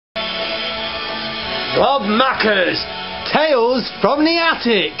Robmacca's Tales from the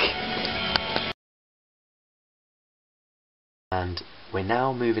Attic. And we're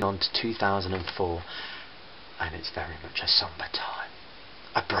now moving on to 2004, and it's very much a somber time.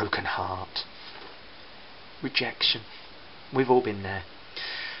 A broken heart. Rejection. We've all been there.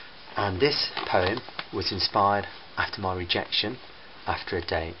 And this poem was inspired after my rejection after a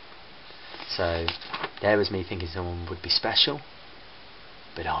date. So there was me thinking someone would be special,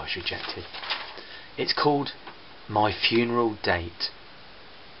 but I was rejected. It's called My Funeral Date.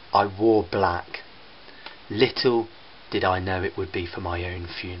 I wore black. Little did I know it would be for my own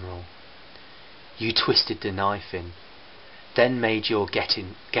funeral. You twisted the knife in, then made your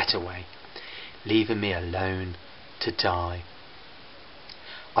getaway, leaving me alone to die.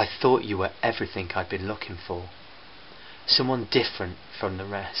 I thought you were everything I'd been looking for, someone different from the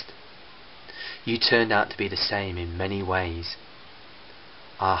rest. You turned out to be the same in many ways.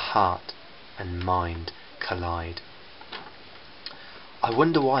 Our heart and mind collide. I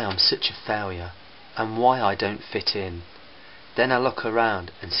wonder why I'm such a failure, and why I don't fit in. Then I look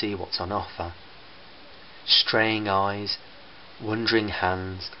around and see what's on offer. Straying eyes, wandering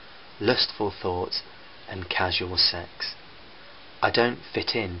hands, lustful thoughts, and casual sex. I don't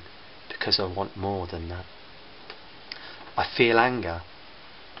fit in because I want more than that. I feel anger.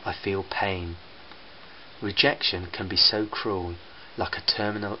 I feel pain. Rejection can be so cruel, like a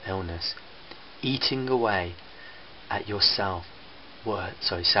terminal illness, eating away at your self-worth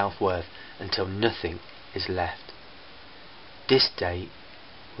until nothing is left. This date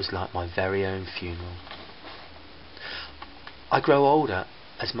was like my very own funeral. I grow older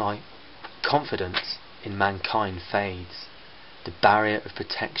as my confidence in mankind fades. The barrier of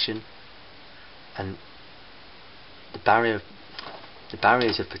protection and the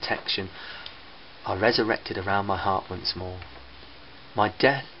barriers of protection are resurrected around my heart once more. My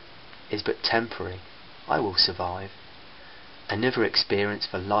death is but temporary. I will survive. Another experience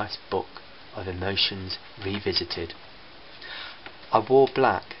for life's book of emotions revisited. I wore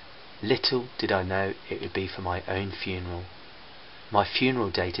black. Little did I know it would be for my own funeral. My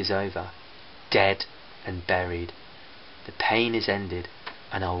funeral date is over, dead and buried. The pain is ended,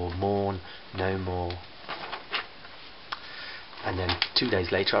 and I will mourn no more. And then 2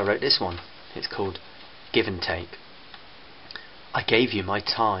 days later I wrote this one. It's called Give and Take. I gave you my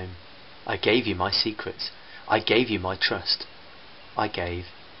time. I gave you my secrets. I gave you my trust. I gave.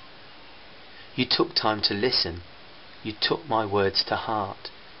 You took time to listen. You took my words to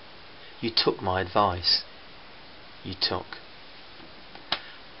heart. You took my advice. You took.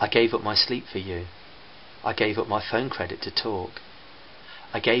 I gave up my sleep for you. I gave up my phone credit to talk.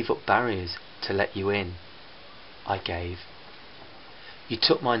 I gave up barriers to let you in. I gave. You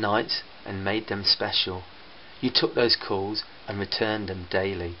took my nights and made them special. You took those calls and returned them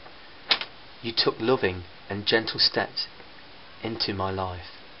daily. You took loving and gentle steps into my life.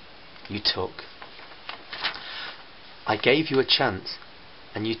 You took. I gave you a chance,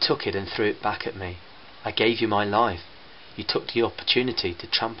 and you took it and threw it back at me. I gave you my life. You took the opportunity to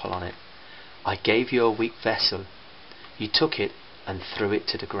trample on it. I gave you a weak vessel. You took it and threw it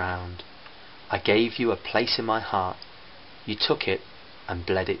to the ground. I gave you a place in my heart. You took it and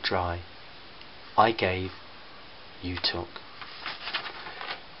bled it dry. I gave. You took.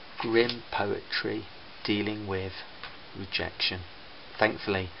 Grim poetry dealing with rejection.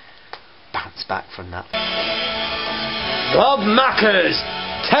 Thankfully, bounced back from that. Robmacca's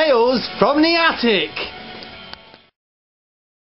Tales from the Attic.